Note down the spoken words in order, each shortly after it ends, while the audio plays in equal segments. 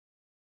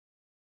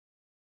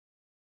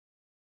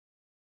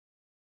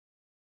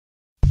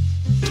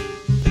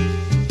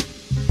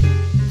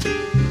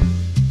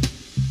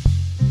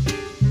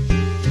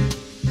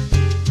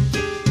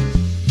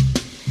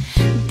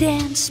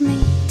Dance me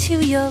to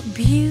your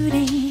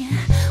beauty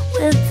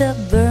with the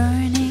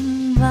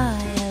burning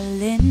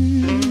violin.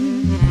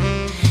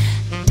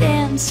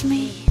 Dance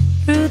me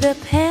through the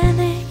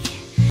panic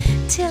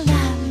till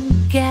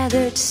I'm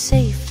gathered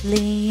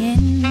safely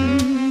in.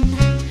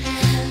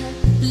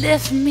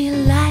 Lift me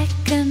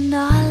like an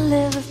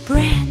olive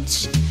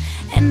branch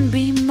and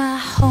be my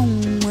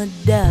homeward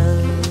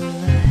dove.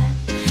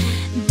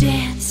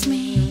 Dance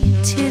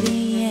me to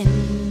the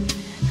end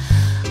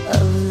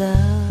of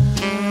love.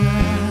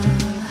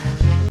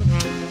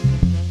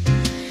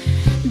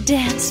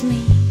 Dance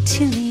me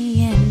to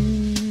the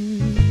end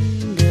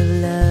of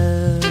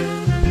love.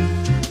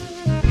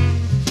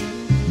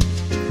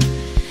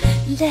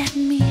 Let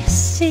me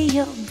see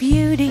your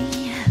beauty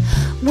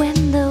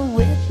when the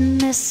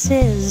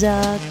witnesses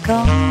are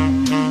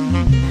gone.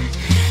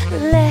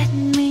 Let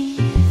me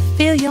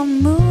feel you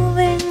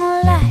moving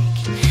like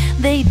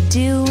they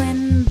do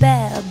in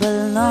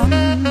Babylon.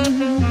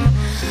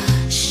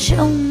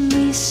 Show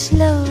me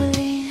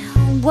slowly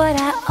what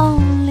I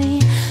only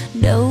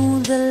know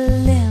the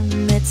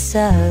limits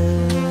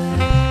of.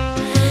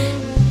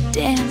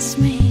 Dance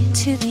me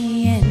to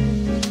the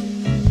end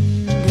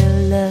of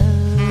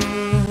love.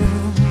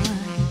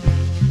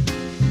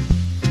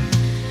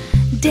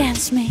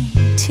 Dance me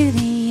to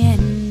the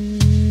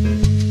end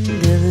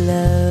of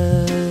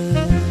love.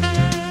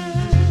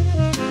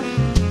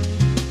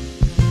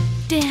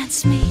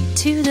 Dance me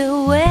to the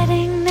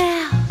wedding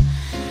now.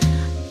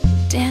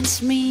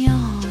 Dance me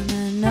on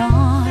and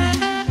on.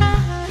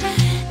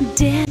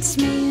 Dance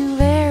me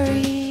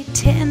very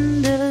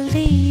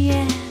tenderly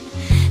and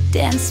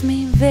dance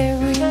me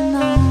very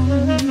long.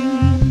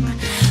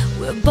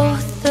 We're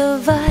both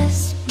of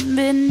us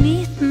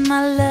beneath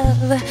my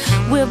love.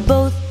 We're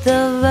both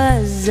of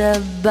us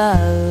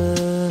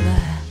above.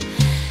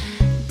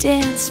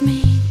 Dance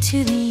me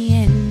to the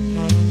end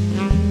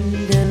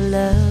of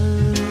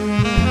love.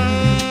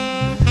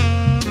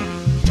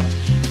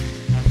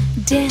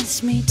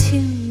 Dance me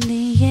to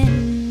the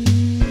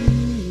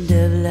end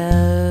of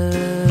love.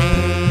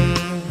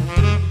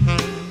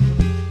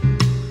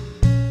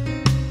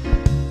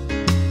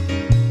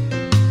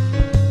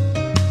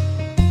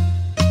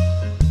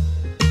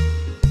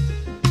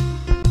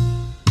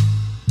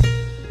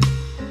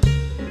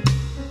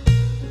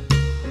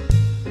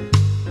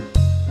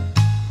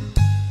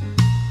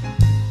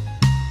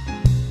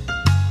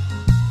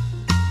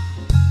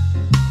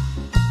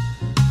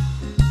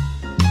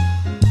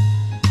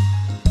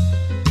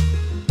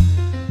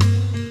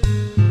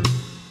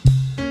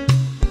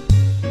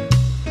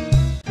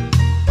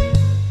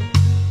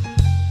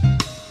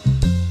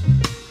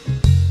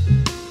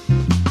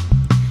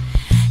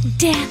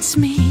 Dance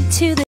me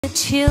to the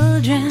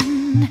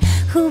children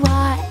who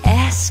are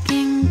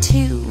asking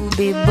to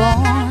be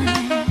born.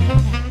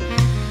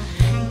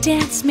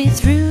 Dance me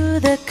through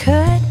the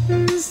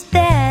curtains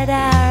that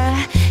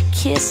our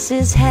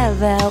kisses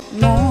have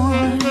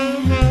outworn.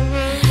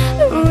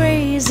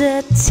 Raise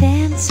a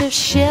tent of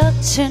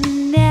shelter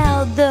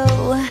now,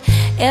 though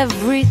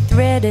every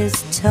thread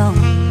is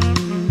torn.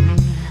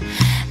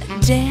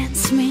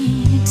 Dance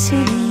me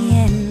to the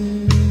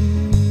end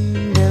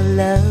of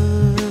love.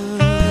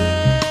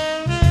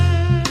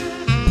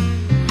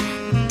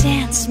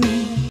 Dance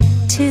me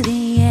to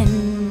the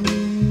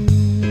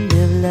end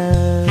of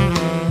love.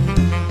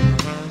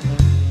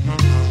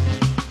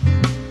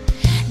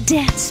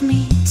 Dance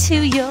me to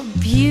your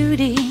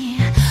beauty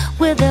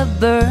with a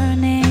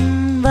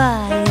burning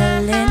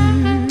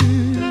violin.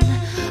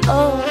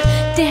 Oh,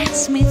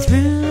 dance me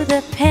through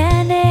the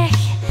panic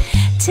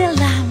till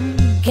I'm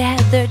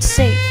gathered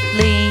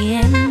safely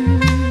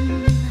in.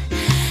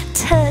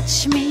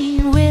 Touch me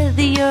with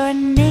your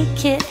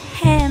naked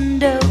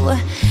hand, oh,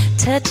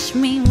 touch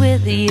me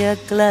with your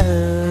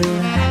glove.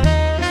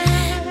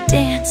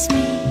 Dance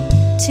me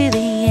to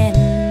the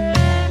end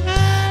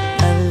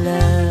of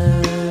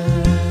love.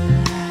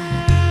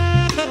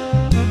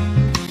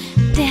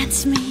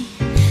 Dance me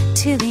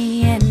to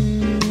the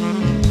end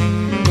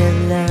of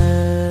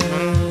love.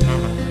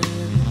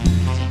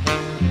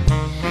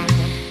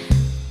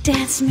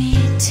 Dance me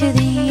to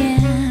the end.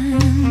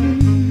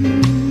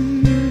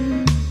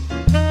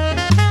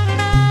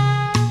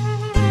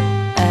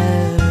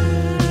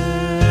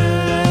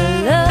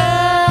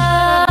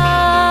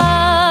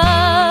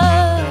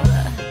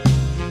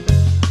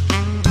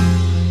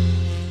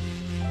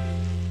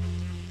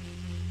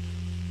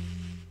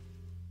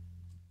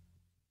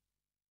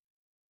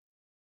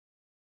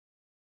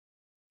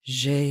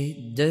 J'ai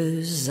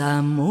deux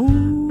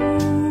amours,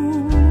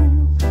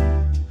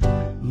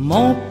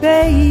 mon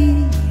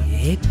pays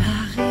est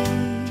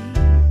Paris,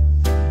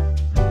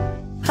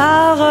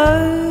 par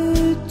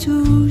eux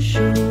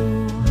toujours,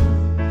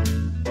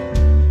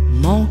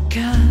 mon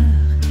cœur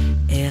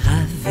est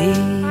ravi.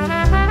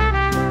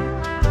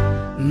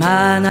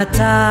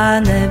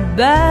 Manhattan est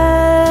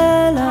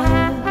belle,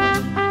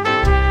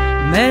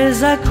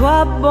 mais à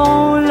quoi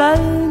bon la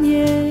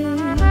nier?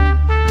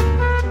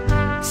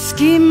 Ce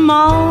qui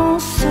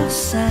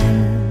m'ensorcelle,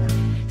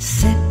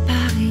 c'est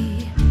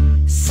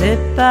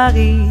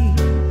Paris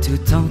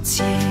tout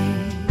entier.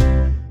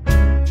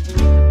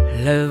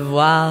 le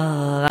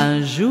voir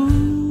un jour,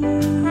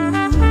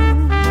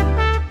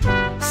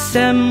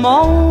 c'est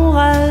mon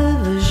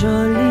rêve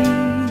joli.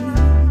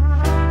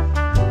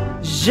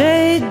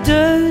 J'ai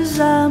deux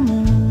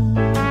amours,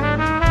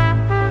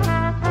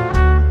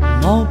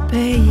 mon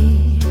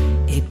pays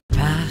et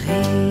Paris.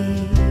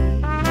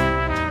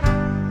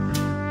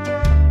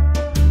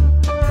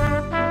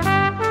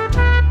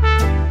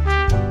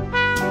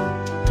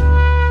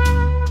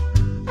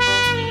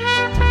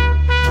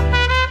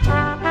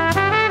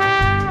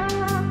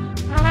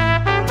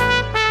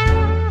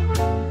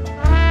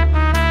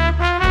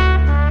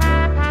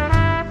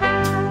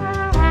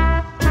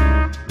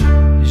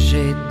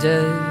 J'ai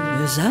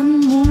deux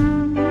amours,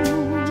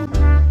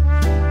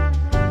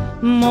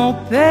 mon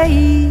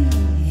pays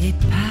et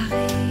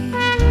Paris.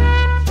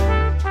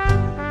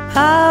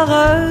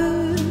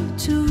 Heureux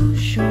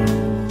toujours,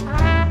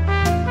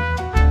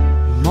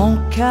 mon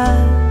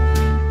cœur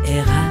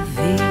est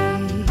ravi.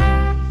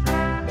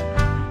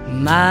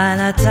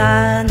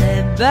 Manhattan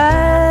est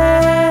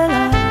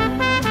belle,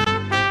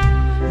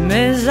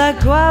 mais à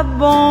quoi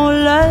bon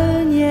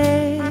le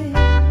nier?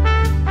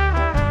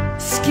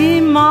 Ce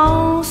qui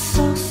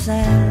m'ensorcelle,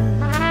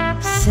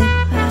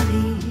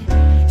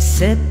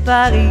 c'est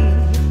Paris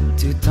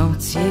tout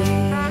entier.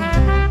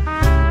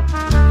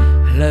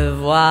 Le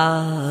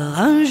voir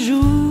un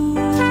jour,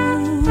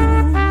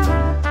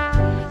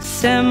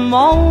 c'est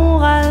mon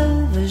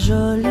rêve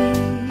joli.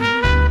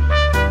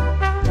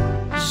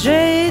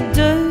 J'ai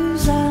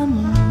deux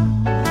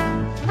amours,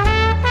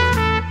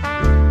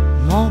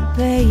 mon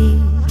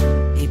pays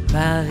et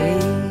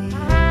Paris.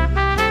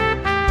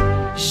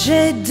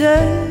 J'ai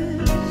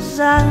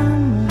deux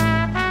amours,